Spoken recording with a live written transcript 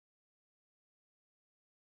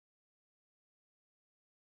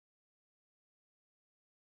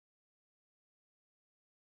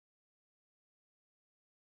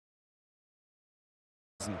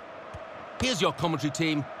Here's your commentary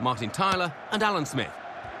team, Martin Tyler and Alan Smith.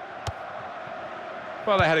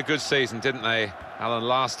 Well, they had a good season, didn't they, Alan,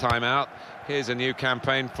 last time out? Here's a new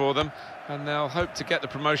campaign for them, and they'll hope to get the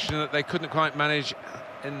promotion that they couldn't quite manage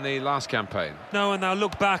in the last campaign. No, and they'll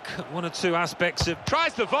look back at one or two aspects of...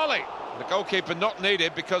 Tries the volley! The goalkeeper not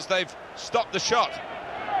needed because they've stopped the shot.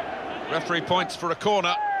 Referee points for a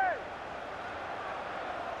corner.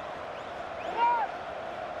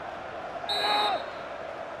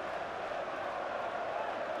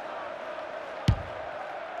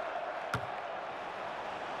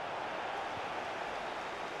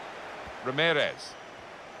 Ramirez.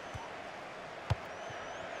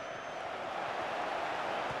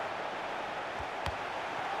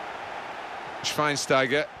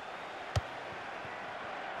 Schweinsteiger.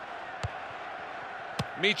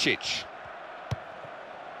 Micic.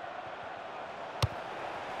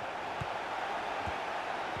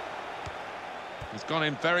 He's gone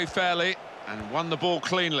in very fairly and won the ball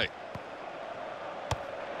cleanly.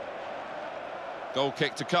 Goal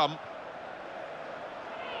kick to come.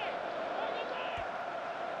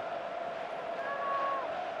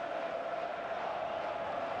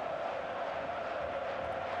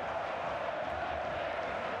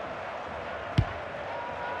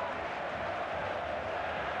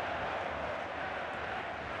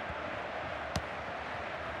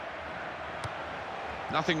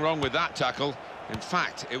 Nothing wrong with that tackle. In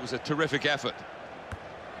fact, it was a terrific effort.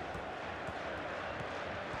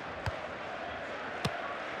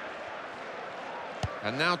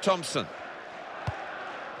 And now Thompson.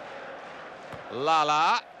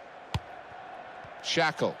 Lala.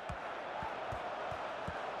 Shackle.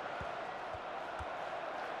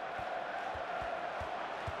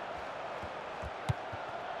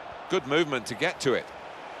 Good movement to get to it.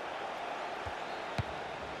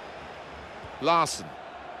 Larson.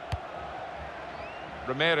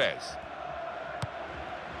 Ramirez.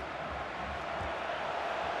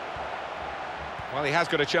 Well, he has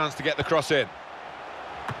got a chance to get the cross in.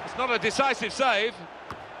 It's not a decisive save.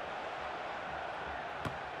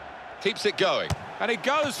 Keeps it going. And he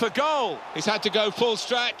goes for goal. He's had to go full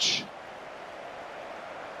stretch.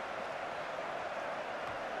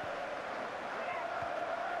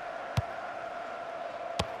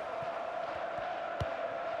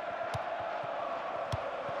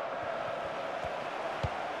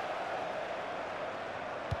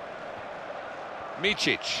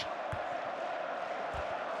 Micic.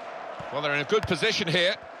 Well, they're in a good position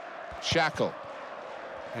here. Shackle.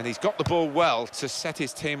 And he's got the ball well to set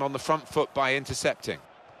his team on the front foot by intercepting.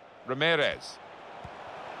 Ramirez.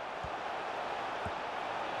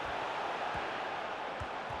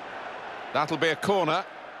 That'll be a corner.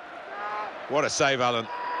 What a save, Alan.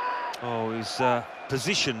 Oh, he's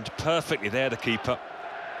positioned perfectly there, the keeper.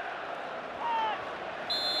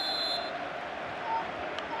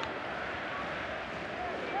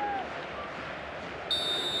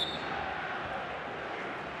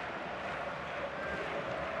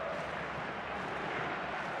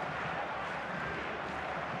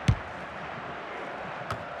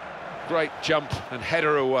 Great jump and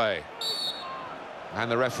header away.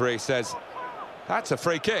 And the referee says, that's a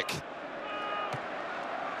free kick.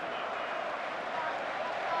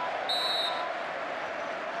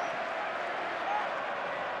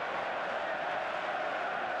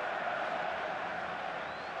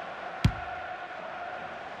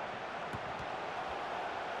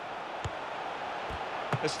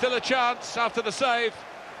 There's still a chance after the save.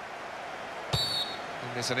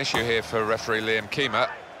 And there's an issue here for referee Liam Keema.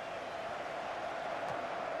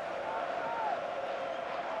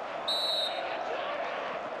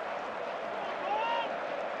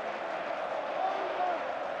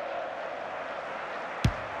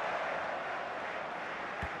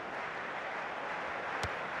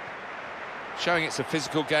 Showing it's a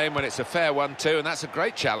physical game when it's a fair one too, and that's a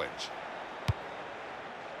great challenge.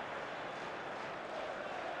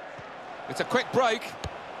 It's a quick break.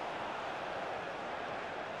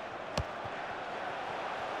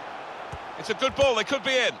 It's a good ball, they could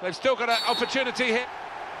be in. They've still got an opportunity here.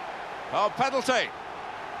 Oh, penalty.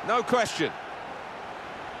 No question.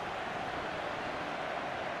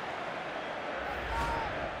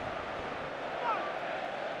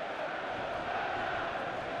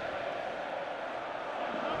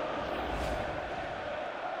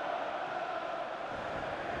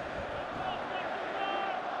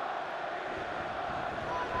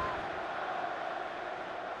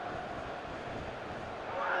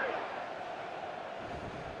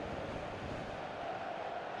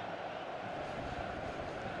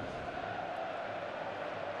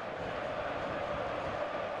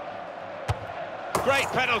 Great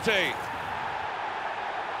penalty.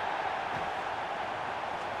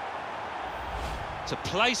 To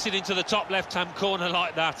place it into the top left-hand corner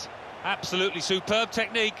like that, absolutely superb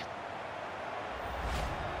technique.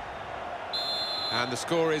 And the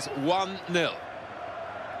score is 1-0.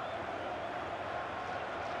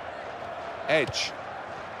 Edge.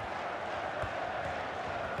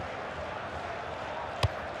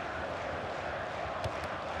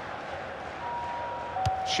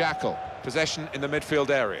 Shackle, possession in the midfield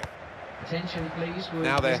area. Attention, please.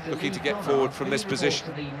 Now they're looking to get forward from this position.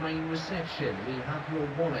 To the main reception, we have your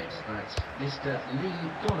wallet. That's Mr.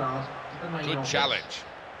 Lee Goddard to the main Good office. challenge.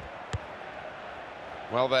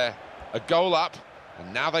 Well, they're a goal up,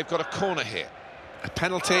 and now they've got a corner here. A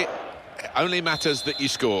penalty, it only matters that you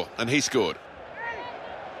score, and he scored.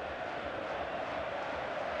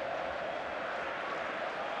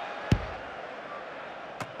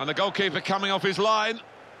 And the goalkeeper coming off his line.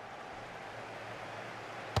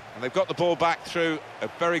 And they've got the ball back through a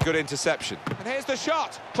very good interception. And here's the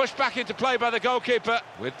shot. Pushed back into play by the goalkeeper.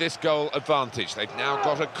 With this goal advantage, they've now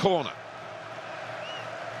got a corner.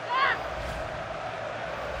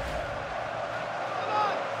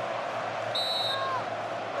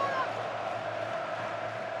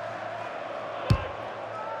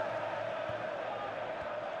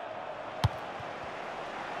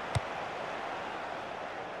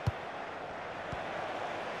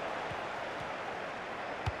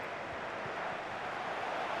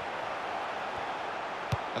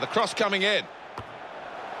 And the cross coming in.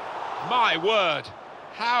 My word,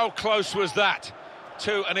 how close was that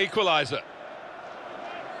to an equaliser?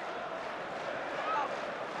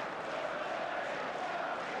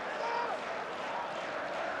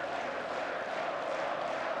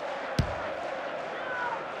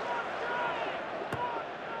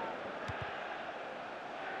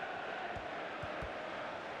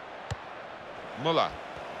 Muller.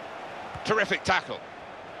 Terrific tackle.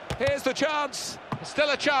 Here's the chance.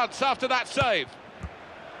 Still a chance after that save.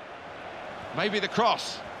 Maybe the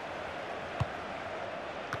cross.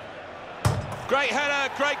 Great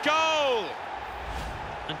header, great goal!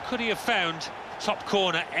 And could he have found top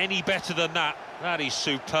corner any better than that? That is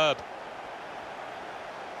superb.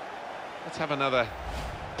 Let's have another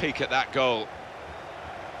peek at that goal.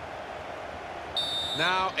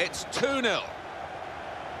 Now it's 2-0.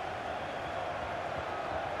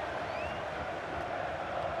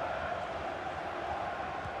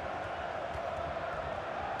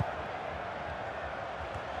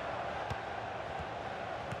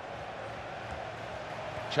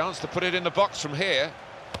 Chance to put it in the box from here.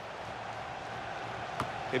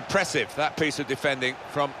 Impressive, that piece of defending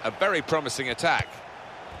from a very promising attack.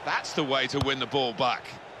 That's the way to win the ball back.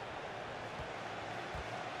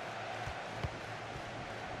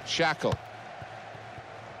 Shackle.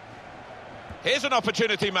 Here's an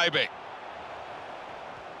opportunity, maybe.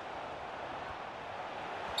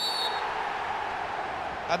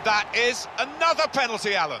 And that is another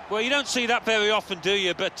penalty, Alan. Well, you don't see that very often, do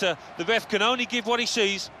you? But the ref can only give what he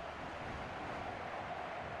sees.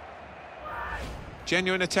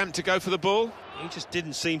 Genuine attempt to go for the ball. He just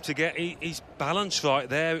didn't seem to get his balance right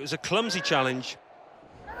there. It was a clumsy challenge.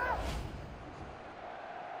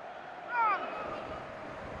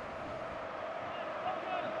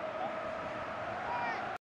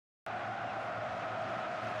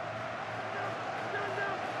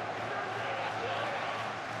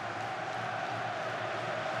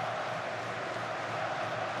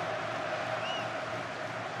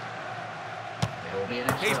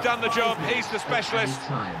 He's done the job, he's the specialist.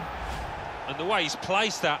 And the way he's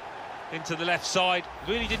placed that into the left side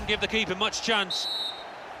really didn't give the keeper much chance.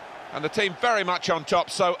 And the team very much on top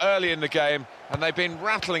so early in the game, and they've been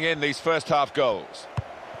rattling in these first half goals.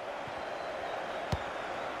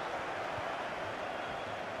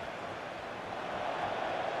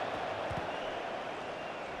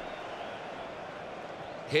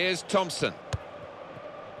 Here's Thompson.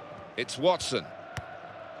 It's Watson.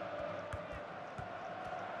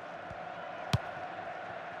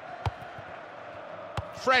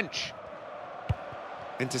 French.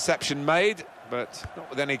 Interception made, but not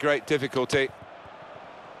with any great difficulty.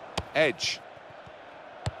 Edge.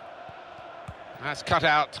 That's cut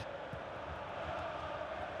out.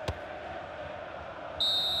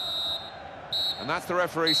 And that's the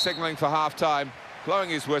referee signalling for half-time,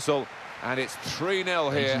 blowing his whistle, and it's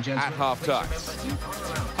 3-0 here at half-time.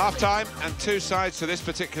 Half-time, and two sides to this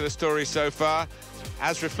particular story so far,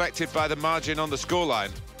 as reflected by the margin on the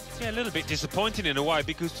scoreline. Yeah, a little bit disappointing in a way,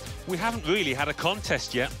 because we haven't really had a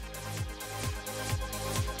contest yet.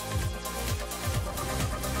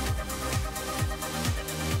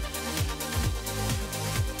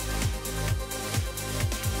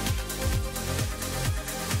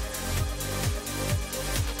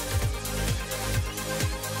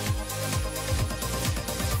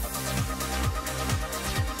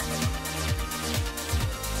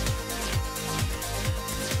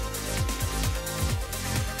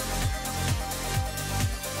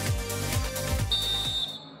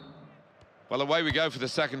 Well, away we go for the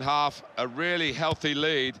second half, a really healthy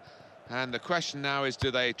lead. And the question now is,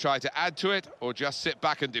 do they try to add to it or just sit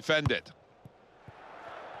back and defend it?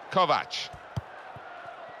 Kovac.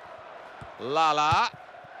 Lala.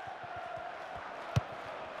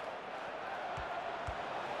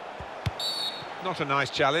 Not a nice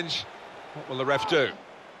challenge. What will the ref do?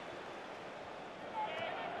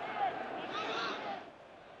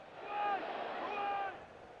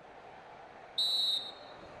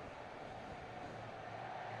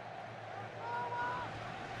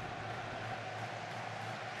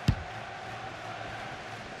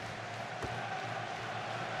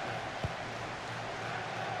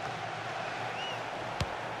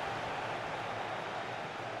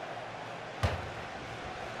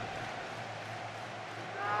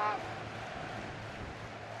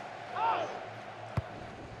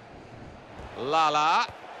 Lala.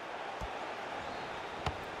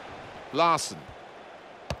 Larson.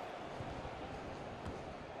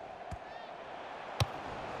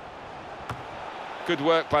 Good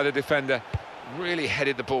work by the defender. Really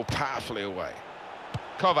headed the ball powerfully away.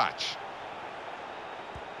 Kovac.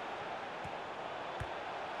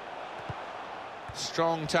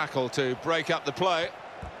 Strong tackle to break up the play.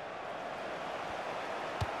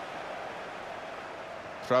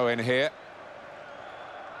 Throw in here.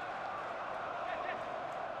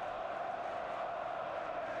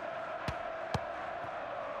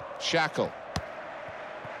 Shackle.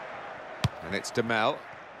 And it's Demel.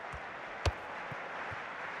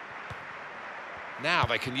 Now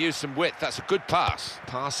they can use some width. That's a good pass.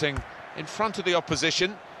 Passing in front of the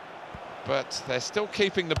opposition, but they're still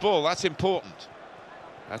keeping the ball. That's important.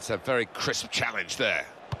 That's a very crisp challenge there.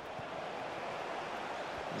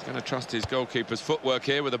 He's going to trust his goalkeeper's footwork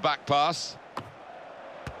here with a back pass.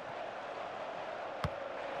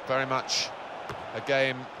 Very much a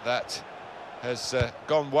game that has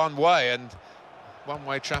gone one way, and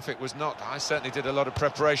one-way traffic was not. I certainly did a lot of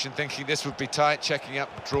preparation thinking this would be tight, checking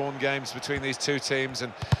up drawn games between these two teams,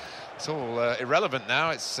 and it's all irrelevant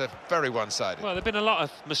now. It's very one-sided. Well, there have been a lot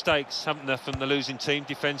of mistakes, haven't there, from the losing team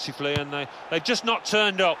defensively, and they've just not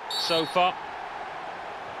turned up so far.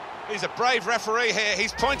 He's a brave referee here.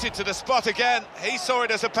 He's pointed to the spot again. He saw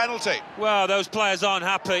it as a penalty. Well, those players aren't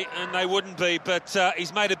happy, and they wouldn't be, but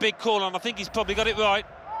he's made a big call, and I think he's probably got it right.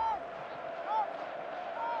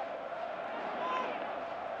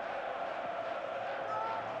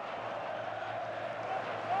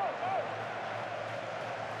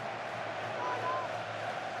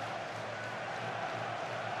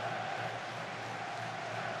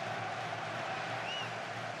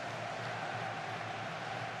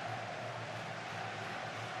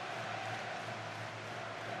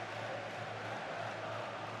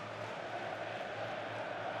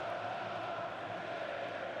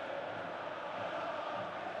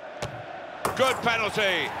 Good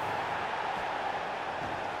penalty.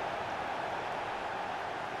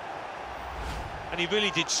 And he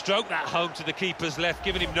really did stroke that home to the keeper's left,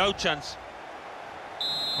 giving him no chance.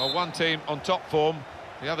 Well, one team on top form,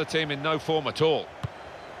 the other team in no form at all.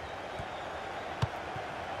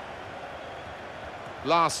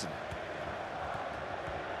 Larson.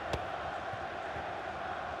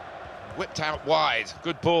 Whipped out wide.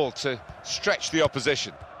 Good ball to stretch the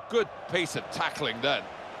opposition. Good piece of tackling then.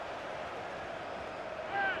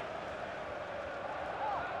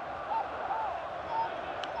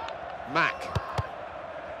 Mack.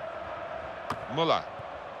 Muller.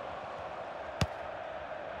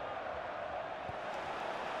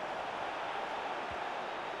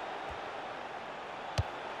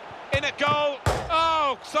 In at goal.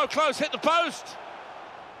 Oh, so close, hit the post.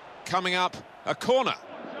 Coming up, a corner.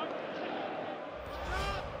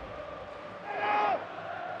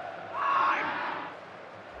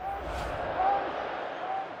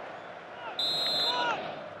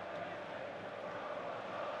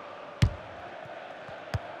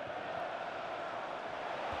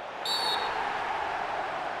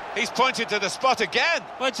 He's pointed to the spot again.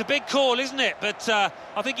 Well, it's a big call, isn't it? But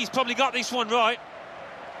I think he's probably got this one right.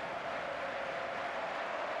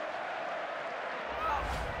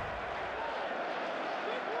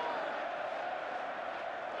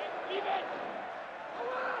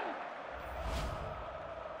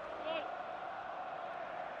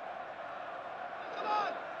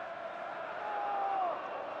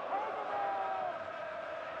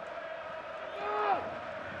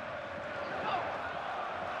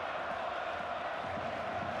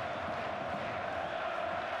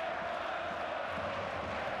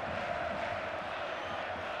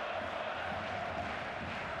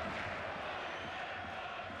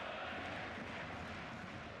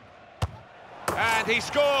 And he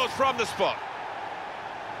scores from the spot.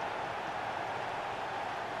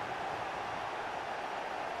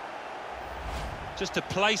 Just to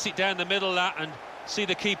place it down the middle of that and see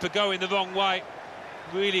the keeper going the wrong way.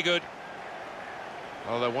 Really good.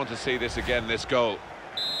 Well, they want to see this again, this goal.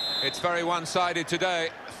 It's very one-sided today.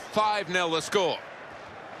 5-0 the score.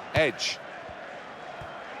 Edge.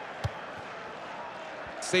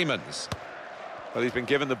 Siemens. Well, he's been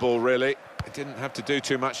given the ball, really. He didn't have to do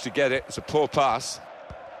too much to get it. It's a poor pass.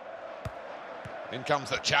 In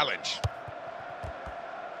comes the challenge.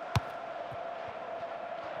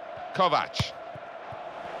 Kovac.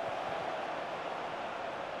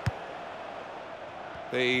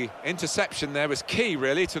 The interception there was key,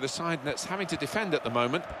 really, to the side that's having to defend at the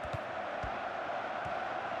moment.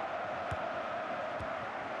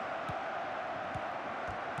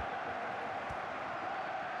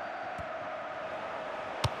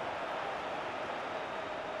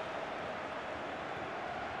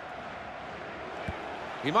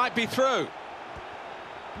 He might be through.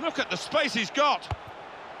 Look at the space he's got.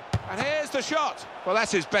 And here's the shot. Well,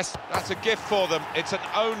 that's his best. That's a gift for them. It's an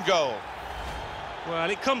own goal.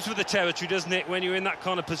 Well, it comes with the territory, doesn't it, when you're in that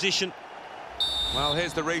kind of position? Well,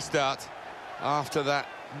 here's the restart after that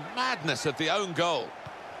madness of the own goal.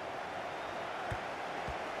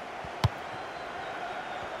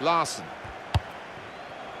 Larson.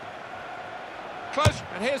 Close,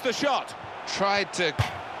 and here's the shot. Tried to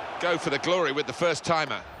go for the glory with the first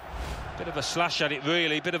timer. Bit of a slash at it,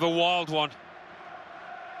 really, bit of a wild one.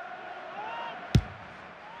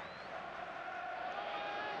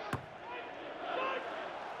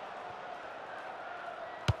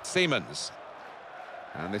 Siemens.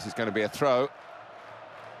 And this is going to be a throw.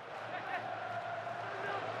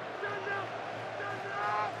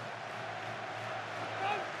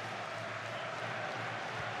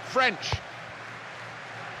 French.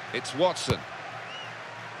 It's Watson.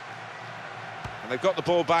 And they've got the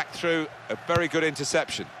ball back through a very good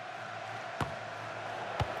interception.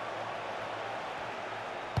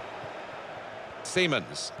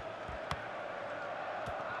 Siemens.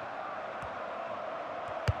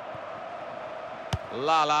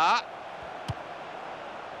 Lala.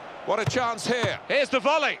 What a chance here. Here's the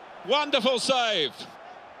volley. Wonderful save.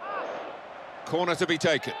 Corner to be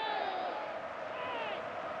taken.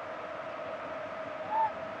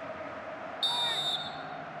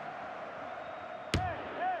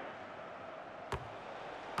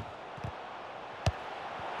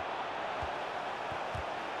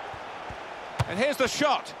 And here's the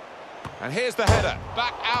shot. And here's the header.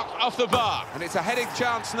 Back out off the bar. And it's a heading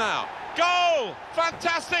chance now. Goal!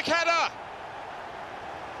 Fantastic header!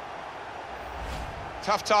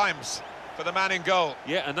 Tough times for the man in goal.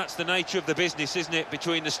 Yeah, and that's the nature of the business, isn't it,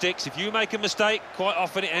 between the sticks. If you make a mistake, quite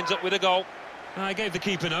often it ends up with a goal. I gave the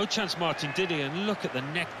keeper no chance, Martin, did he? And look at the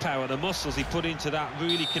neck power, the muscles he put into that,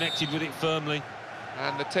 really connected with it firmly.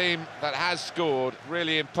 And the team that has scored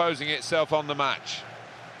really imposing itself on the match.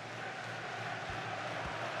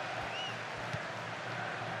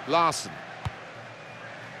 Larson.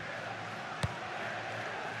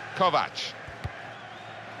 Kovac.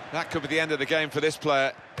 That could be the end of the game for this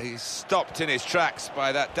player. He's stopped in his tracks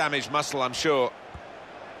by that damaged muscle, I'm sure.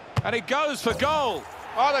 And he goes for goal.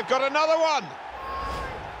 Oh, they've got another one.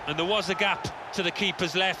 And there was a gap to the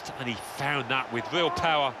keeper's left, and he found that with real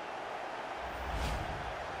power.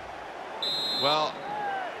 Well,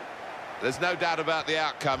 there's no doubt about the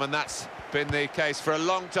outcome, and that's been the case for a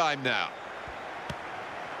long time now.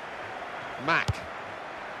 Mack.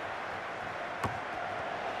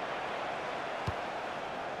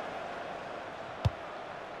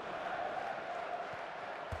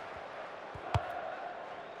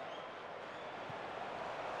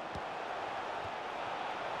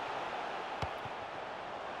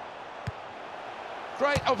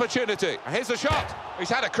 Great opportunity. Here's the shot. He's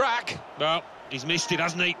had a crack. Well, he's missed it,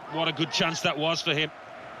 hasn't he? What a good chance that was for him.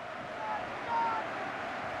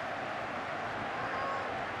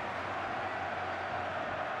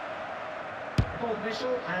 Fourth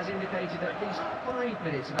official has indicated at least 5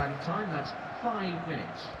 minutes of added time. That's 5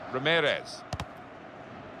 minutes. Ramirez.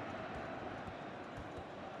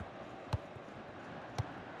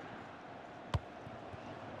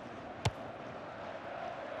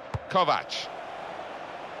 Kovac.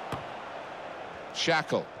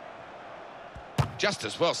 Shackle. Just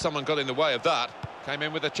as well someone got in the way of that. Came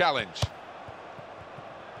in with a challenge.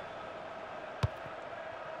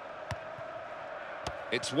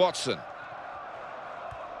 It's Watson.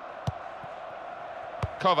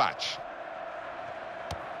 Kovac.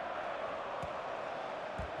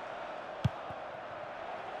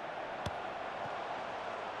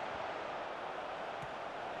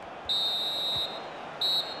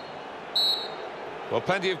 Well,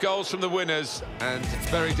 plenty of goals from the winners and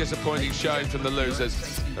very disappointing showing from the losers.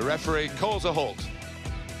 The referee calls a halt.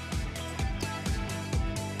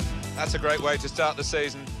 That's a great way to start the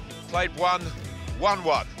season. Played 1-1.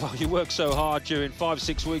 Well, you work so hard during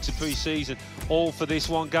 5-6 weeks of pre-season, all for this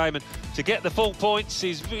one game, and to get the full points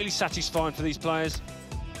is really satisfying for these players.